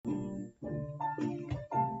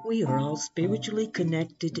We are all spiritually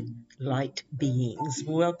connected light beings.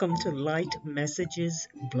 Welcome to Light Messages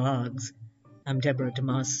Blogs. I'm Deborah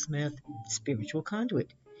DeMoss Smith, Spiritual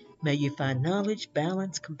Conduit. May you find knowledge,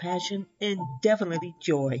 balance, compassion, and definitely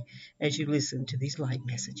joy as you listen to these light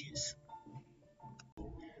messages.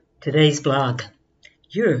 Today's blog,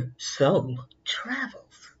 Your Soul Travels.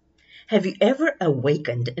 Have you ever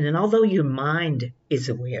awakened and although your mind is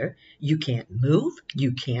aware, you can't move,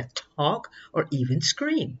 you can't talk, or even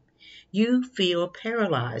scream? You feel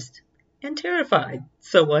paralyzed and terrified.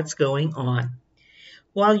 So what's going on?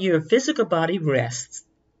 While your physical body rests,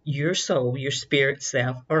 your soul, your spirit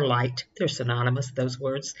self, or light, they're synonymous, those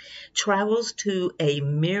words, travels to a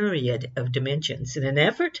myriad of dimensions in an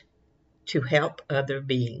effort to help other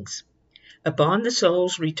beings. Upon the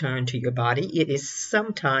soul's return to your body, it is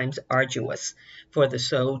sometimes arduous for the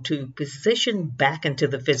soul to position back into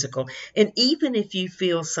the physical. And even if you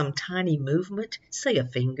feel some tiny movement, say a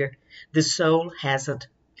finger, the soul hasn't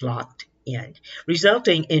locked in,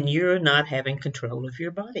 resulting in your not having control of your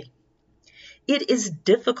body. It is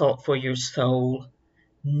difficult for your soul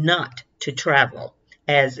not to travel,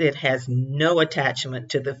 as it has no attachment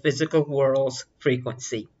to the physical world's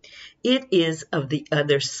frequency. It is of the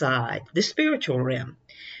other side, the spiritual realm.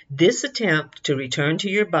 This attempt to return to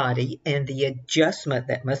your body and the adjustment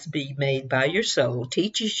that must be made by your soul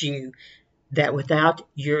teaches you that without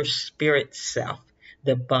your spirit self,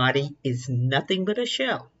 the body is nothing but a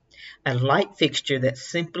shell, a light fixture that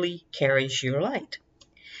simply carries your light.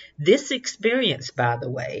 This experience, by the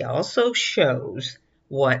way, also shows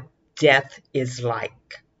what death is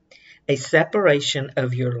like, a separation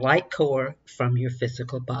of your light core from your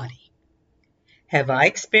physical body. Have I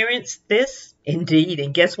experienced this? Indeed,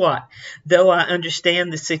 and guess what? Though I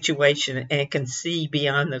understand the situation and can see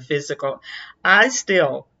beyond the physical, I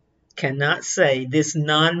still cannot say this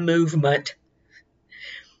non-movement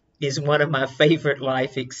is one of my favorite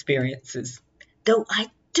life experiences. Though I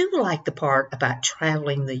do like the part about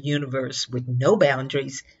traveling the universe with no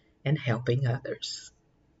boundaries and helping others.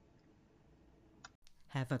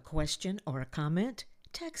 Have a question or a comment?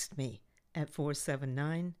 Text me at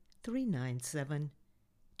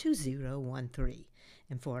 479-397-2013.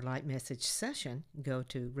 And for a light message session, go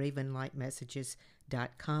to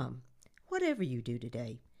ravenlightmessages.com. Whatever you do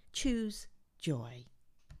today, choose joy.